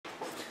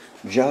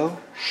Joe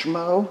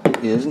Schmo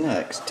is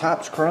next.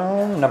 Topps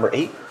Chrome number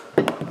 8.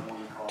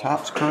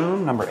 Topps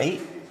Chrome number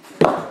 8.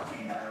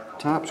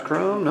 Topps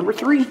Chrome number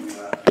 3.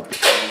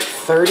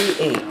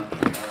 38.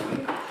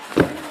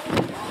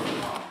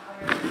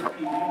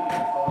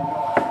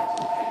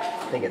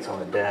 I think it's on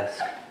the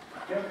desk.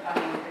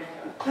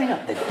 Clean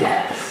up the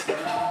desk.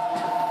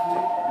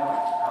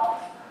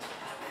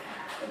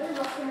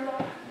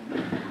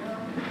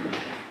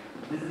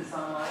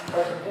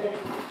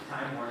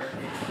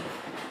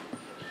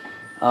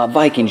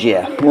 Vikings,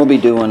 yeah. We'll be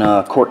doing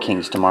Court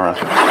Kings tomorrow.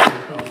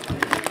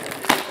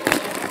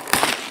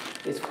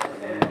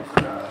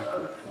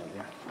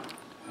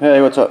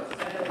 Hey, what's up?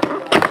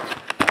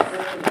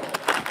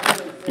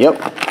 Yep.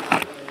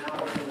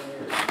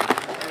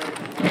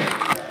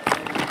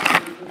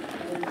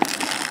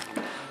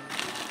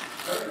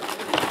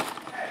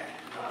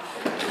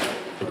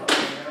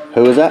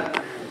 Who is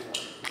that?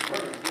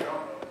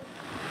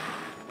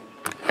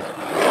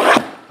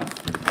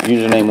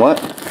 Username what?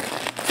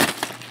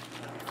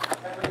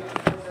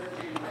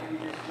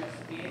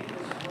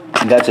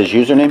 That's his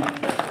username?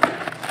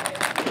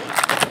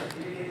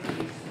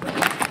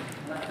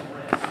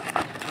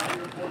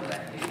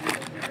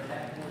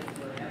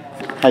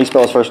 How do you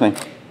spell his first name?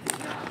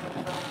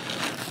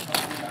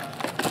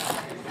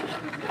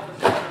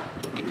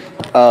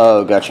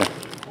 Oh, gotcha.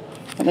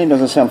 That name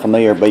doesn't sound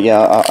familiar, but yeah,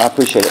 I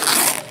appreciate it.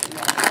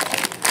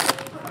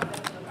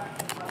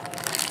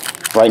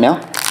 Right now?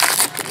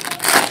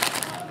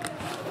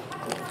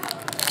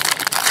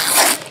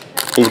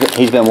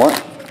 He's been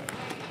what?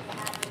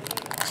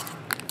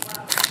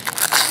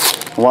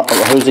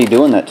 Who's he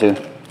doing that to?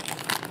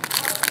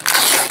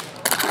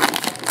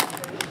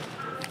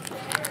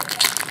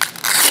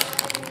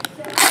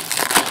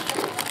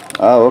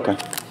 Oh, okay.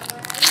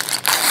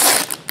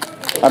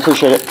 I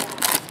appreciate it.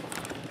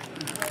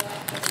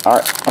 All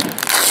right.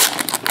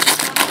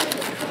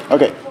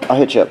 Okay, I'll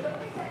hit you up.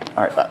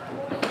 All right, bye.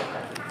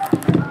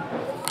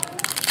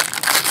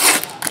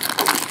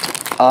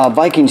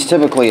 Vikings,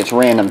 typically it's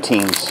random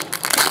teams.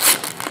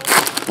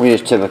 We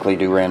just typically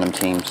do random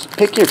teams.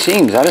 Pick your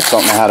teams. I just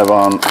don't know how to,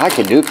 I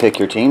could do pick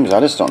your teams.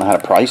 I just don't know how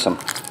to price them.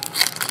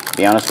 To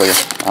be honest with you,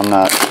 I'm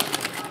not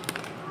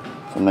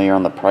familiar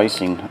on the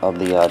pricing of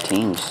the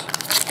teams.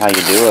 How you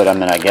do it, I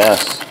mean, I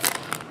guess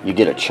you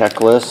get a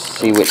checklist,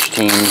 see which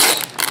teams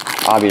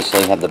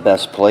obviously have the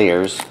best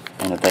players,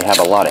 and if they have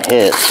a lot of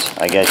hits,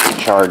 I guess you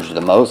charge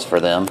the most for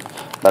them,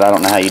 but I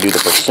don't know how you do the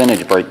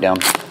percentage breakdown.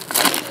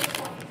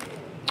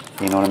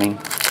 You know what I mean?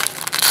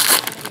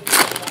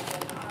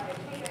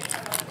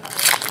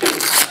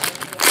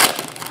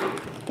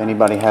 If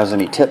anybody has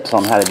any tips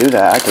on how to do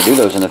that, I could do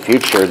those in the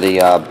future,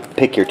 the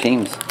pick your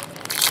teams.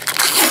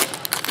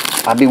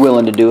 I'd be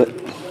willing to do it.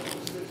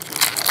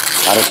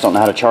 I just don't know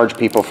how to charge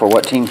people for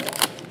what team.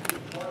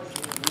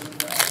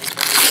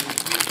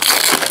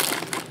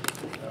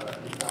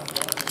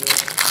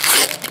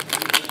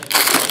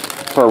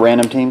 For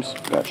random teams?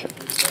 Gotcha.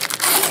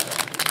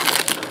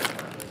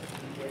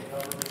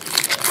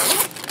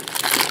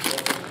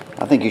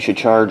 I think you should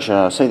charge,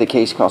 say the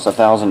case costs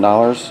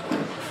 $1,000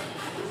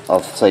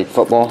 of, say,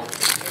 football.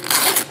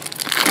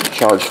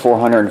 Charge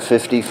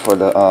 $450 for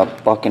the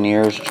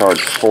Buccaneers. Charge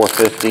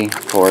 $450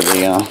 for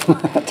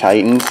the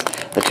Titans.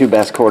 The two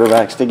best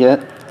quarterbacks to get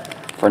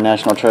for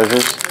National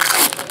Treasures.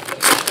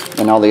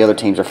 And all the other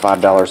teams are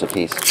 $5 a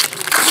piece.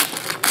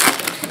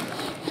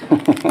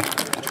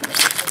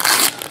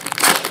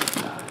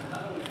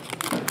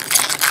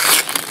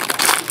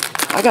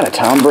 I got a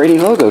Tom Brady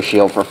logo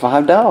shield for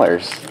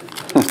 $5.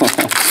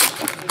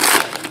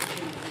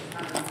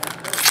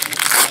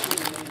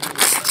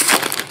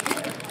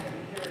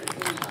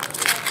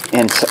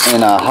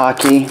 In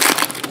hockey,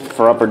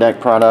 for Upper Deck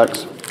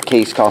products,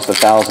 case costs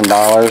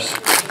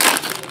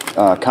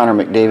 $1,000. Connor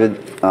McDavid,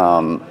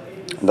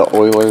 the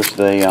Oilers,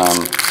 they,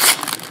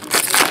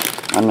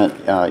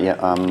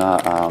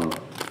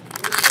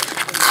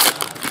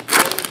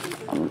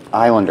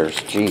 Islanders,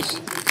 jeez.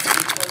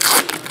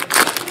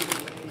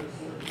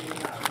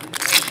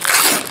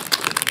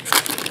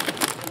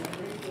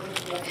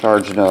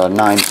 Charged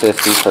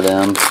 $9.50 for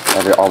them.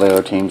 All the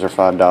other teams are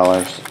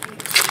 $5.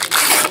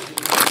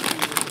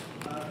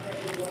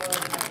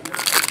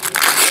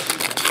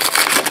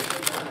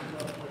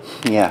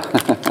 Yeah.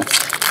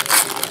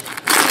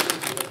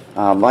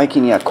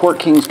 Viking, yeah. Court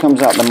Kings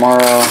comes out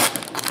tomorrow.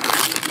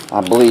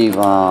 I believe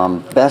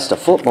Best of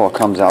Football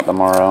comes out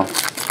tomorrow.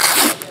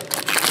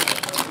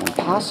 And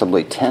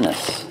possibly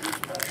Tennis.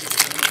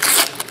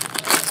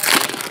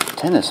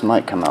 Tennis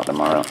might come out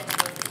tomorrow.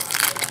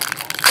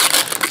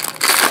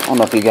 I don't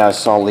know if you guys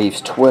saw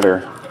Leaf's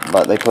Twitter,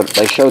 but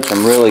they showed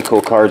some really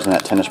cool cards in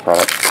that tennis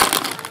product.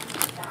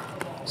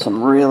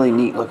 Some really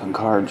neat looking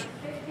cards.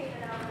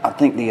 I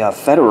think the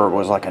Federer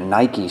was like a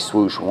Nike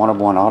swoosh,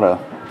 1/1 auto.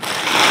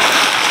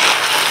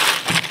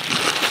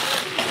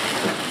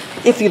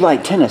 If you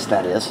like tennis,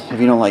 that is.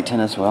 If you don't like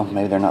tennis, well,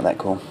 maybe they're not that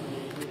cool.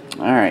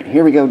 Alright,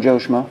 here we go, Joe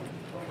Schmo.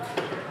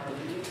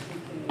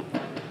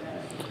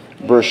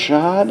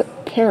 Brashad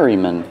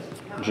Perryman.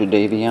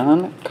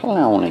 Jadeveon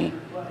Clowney.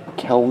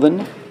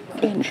 Kelvin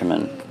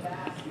Benjamin.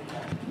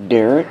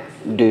 Derek,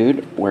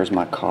 dude, where's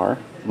my car?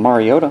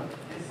 Mariota.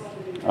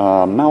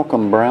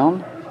 Malcolm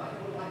Brown.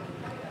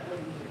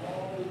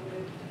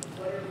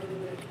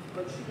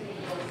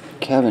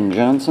 Kevin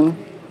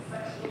Johnson.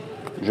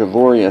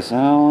 Javorius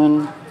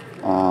Allen.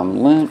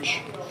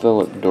 Lynch.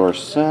 Philip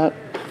Dorsett.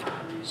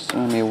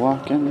 Sammy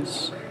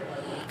Watkins.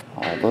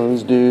 All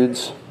those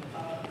dudes.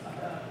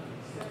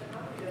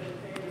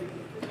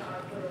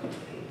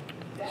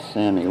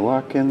 Sammy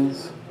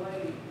Watkins.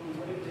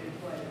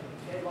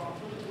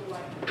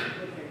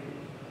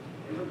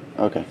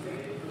 Okay.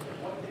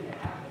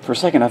 For a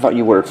second, I thought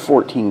you ordered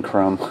 14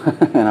 Chrome,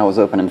 and I was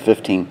opening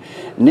 15.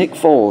 Nick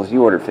Foles,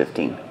 you ordered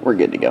 15. We're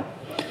good to go.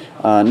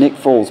 Nick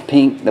Foles,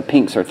 pink. The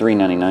pinks are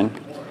 $3.99.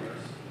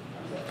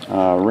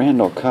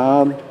 Randall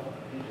Cobb.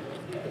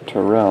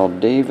 Terrell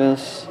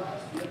Davis.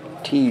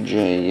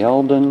 T.J.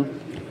 Yeldon.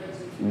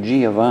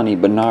 Giovanni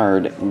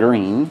Bernard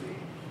Green.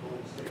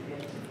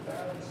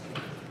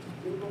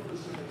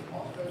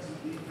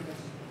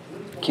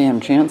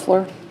 Cam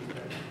Chancellor.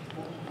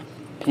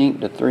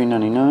 Pink to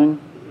 $3.99.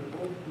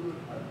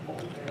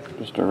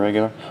 Just a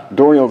regular.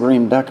 Dorial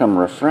Green Beckham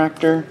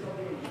Refractor.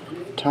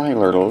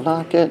 Tyler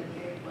Lockett.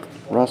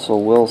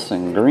 Russell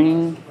Wilson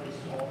Green.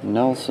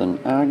 Nelson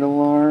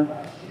Aguilar.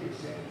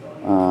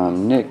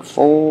 Nick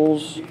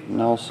Foles.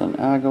 Nelson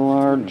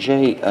Aguilar.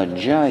 Jay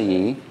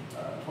Ajayi.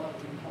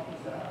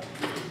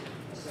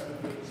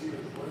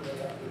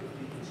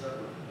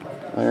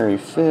 Larry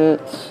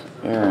Fitz.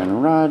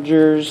 Aaron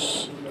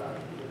Rodgers.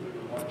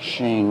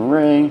 Shane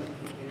Ray.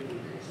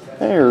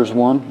 There's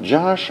one.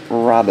 Josh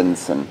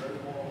Robinson.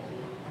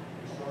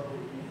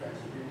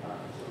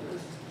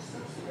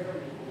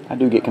 I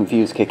do get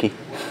confused, Kiki.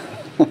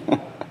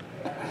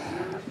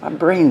 My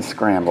brain's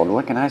scrambled.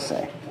 What can I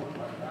say?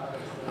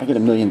 I get a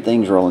million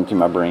things rolling through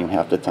my brain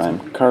half the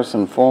time.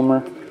 Carson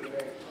Fulmer.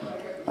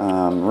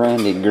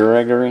 Randy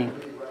Gregory.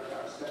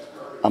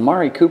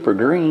 Amari Cooper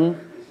Green.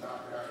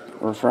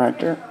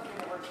 Refractor.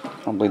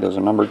 I don't believe those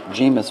are numbered.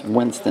 Jameis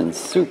Winston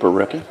Super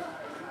Rookie.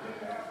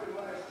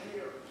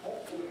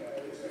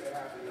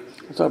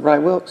 What's up,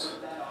 Bright Wilkes?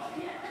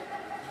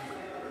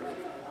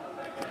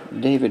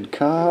 David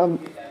Cobb.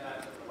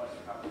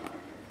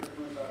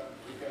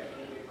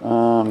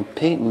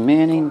 Peyton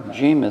Manning.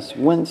 Jameis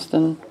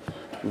Winston.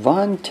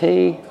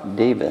 Vontae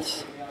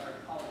Davis.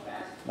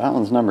 That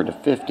one's numbered to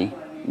 50.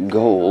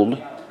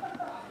 Gold.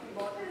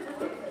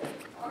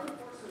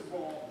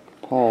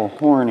 Paul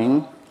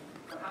Horning.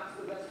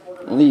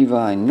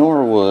 Levi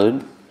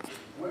Norwood.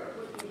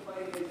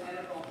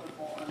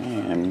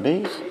 And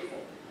base.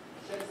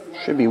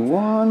 Should be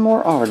one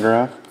more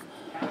autograph.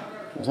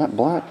 Is that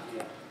black?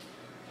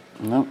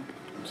 Nope.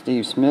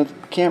 Steve Smith.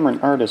 Cameron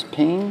Artis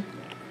Payne.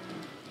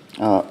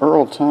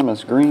 Earl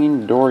Thomas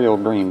Green.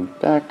 Dorial Green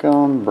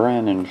Beckham.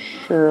 Brandon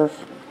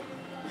Sheriff.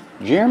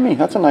 Jeremy.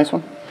 That's a nice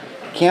one.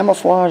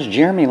 Camouflage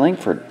Jeremy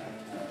Langford.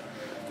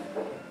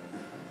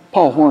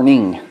 Paul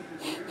Horning.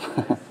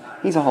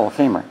 He's a Hall of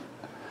Famer.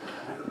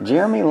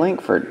 Jeremy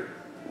Langford.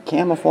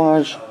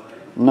 Camouflage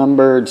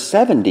numbered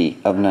 70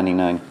 of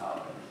 99.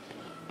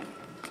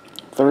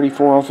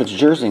 34 off its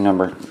jersey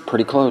number.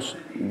 Pretty close.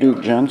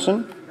 Duke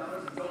Johnson.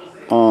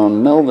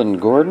 Melvin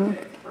Gordon.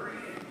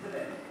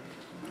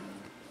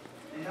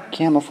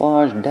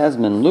 Camouflage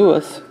Desmond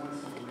Lewis.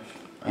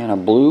 And a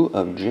blue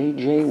of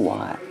J.J.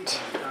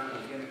 Watt.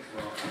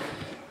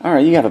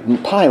 Alright, you got a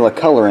pile of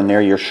color in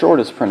there. Your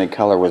shortest printed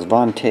color was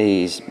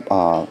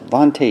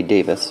Vontae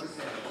Davis,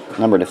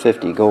 numbered to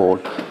 50,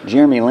 gold.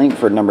 Jeremy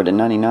Langford, numbered to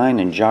 99,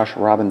 and Josh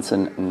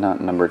Robinson,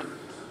 not numbered.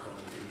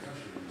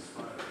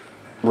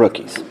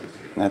 Rookies.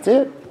 That's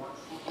it.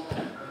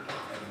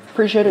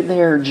 Appreciate it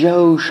there,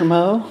 Joe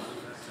Schmo.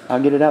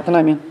 I'll get it out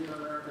tonight, man.